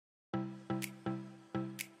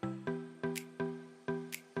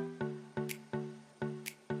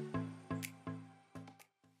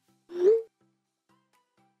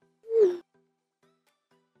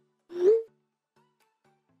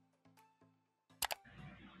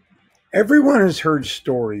Everyone has heard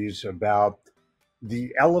stories about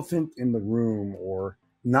the elephant in the room or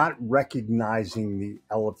not recognizing the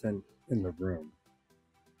elephant in the room.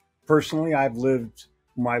 Personally, I've lived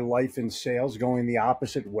my life in sales going the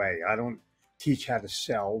opposite way. I don't teach how to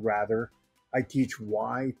sell, rather, I teach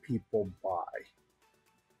why people buy.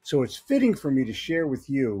 So it's fitting for me to share with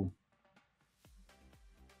you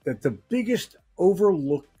that the biggest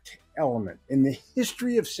overlooked element in the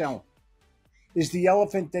history of selling is the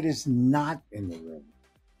elephant that is not in the room: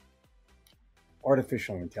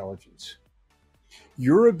 artificial intelligence.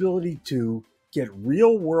 Your ability to get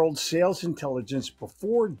real world sales intelligence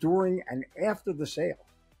before, during, and after the sale.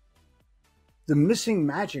 The missing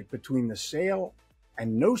magic between the sale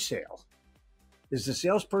and no sale is the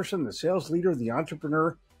salesperson, the sales leader, the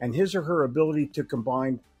entrepreneur, and his or her ability to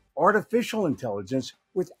combine artificial intelligence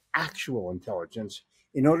with actual intelligence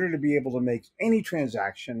in order to be able to make any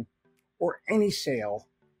transaction or any sale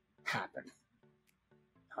happen.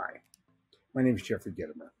 Hi, my name is Jeffrey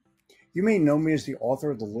Gitomer. You may know me as the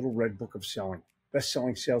author of the Little Red Book of Selling,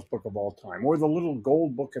 best-selling sales book of all time, or the Little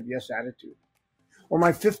Gold Book of Yes Attitude, or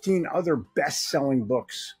my 15 other best-selling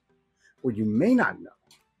books. What you may not know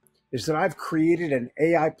is that I've created an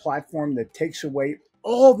AI platform that takes away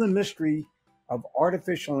all the mystery of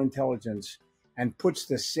artificial intelligence and puts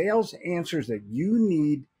the sales answers that you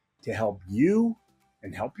need to help you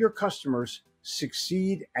and help your customers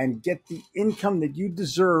succeed and get the income that you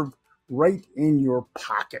deserve right in your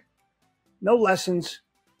pocket. No lessons,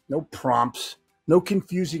 no prompts, no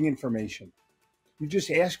confusing information. You just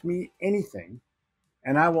ask me anything,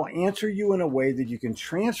 and I will answer you in a way that you can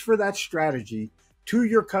transfer that strategy to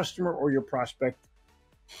your customer or your prospect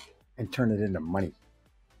and turn it into money.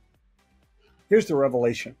 Here's the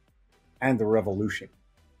revelation and the revolution.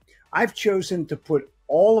 I've chosen to put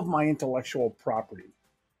all of my intellectual property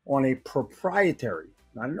on a proprietary,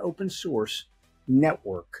 not an open source,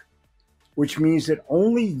 network, which means that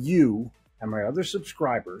only you and my other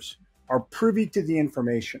subscribers are privy to the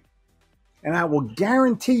information. And I will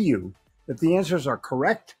guarantee you that the answers are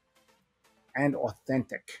correct and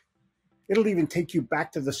authentic. It'll even take you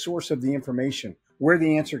back to the source of the information, where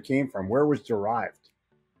the answer came from, where it was derived.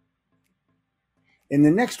 In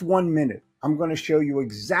the next 1 minute, I'm going to show you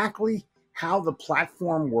exactly how the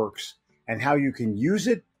platform works and how you can use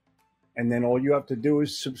it, and then all you have to do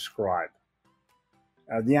is subscribe.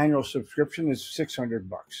 The annual subscription is $600.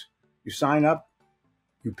 You sign up,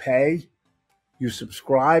 you pay, you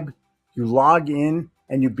subscribe, you log in,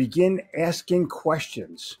 and you begin asking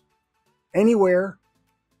questions. Anywhere,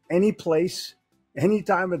 any place, any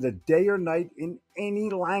time of the day or night, in any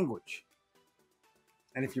language.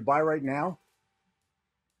 And if you buy right now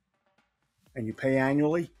and you pay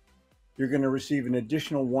annually, you're going to receive an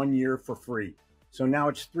additional 1 year for free. So now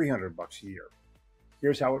it's $300 a year.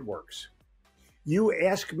 Here's how it works. You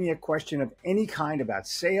ask me a question of any kind about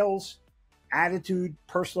sales, attitude,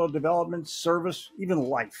 personal development, service, even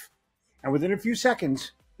life. And within a few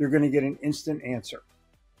seconds, you're going to get an instant answer.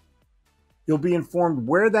 You'll be informed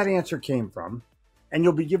where that answer came from, and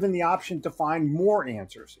you'll be given the option to find more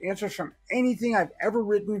answers from anything I've ever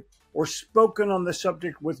written or spoken on the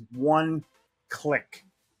subject with one click.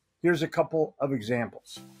 Here's a couple of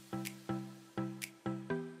examples.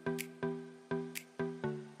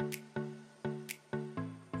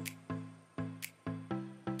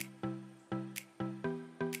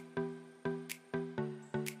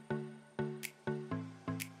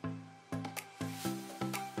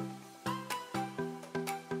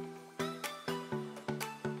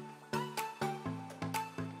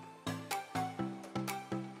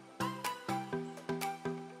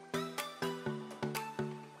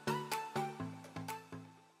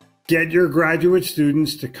 Get your graduate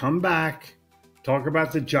students to come back, talk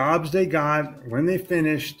about the jobs they got when they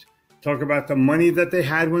finished, talk about the money that they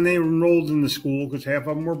had when they enrolled in the school, because half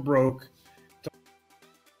of them were broke.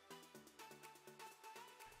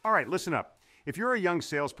 All right, listen up. If you're a young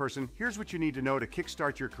salesperson, here's what you need to know to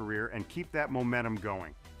kickstart your career and keep that momentum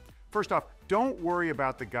going. First off, don't worry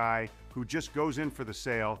about the guy who just goes in for the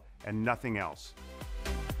sale and nothing else.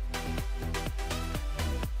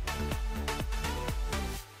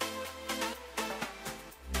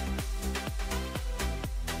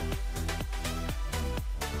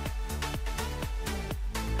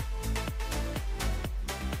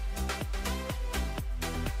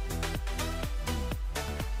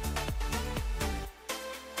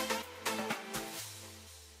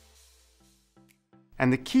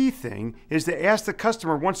 And the key thing is to ask the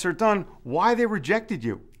customer once they're done why they rejected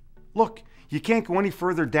you. Look, you can't go any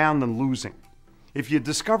further down than losing. If you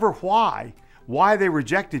discover why they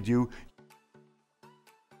rejected you.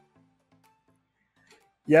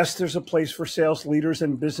 Yes, there's a place for sales leaders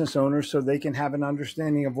and business owners so they can have an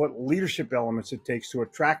understanding of what leadership elements it takes to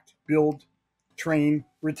attract, build, train,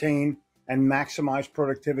 retain, and maximize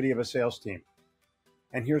productivity of a sales team.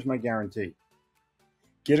 And here's my guarantee.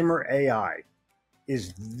 Gitomer.AI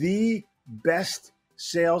is the best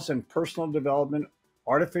sales and personal development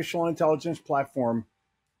artificial intelligence platform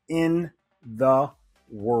in the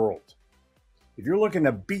world. If you're looking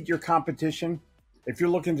to beat your competition, if you're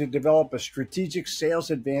looking to develop a strategic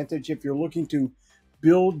sales advantage, if you're looking to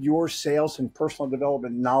build your sales and personal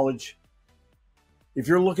development knowledge, if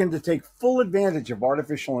you're looking to take full advantage of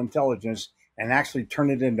artificial intelligence and actually turn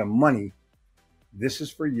it into money, this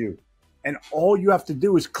is for you. And all you have to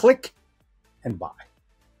do is click and buy.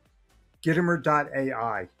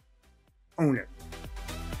 Gitomer.AI. Own it.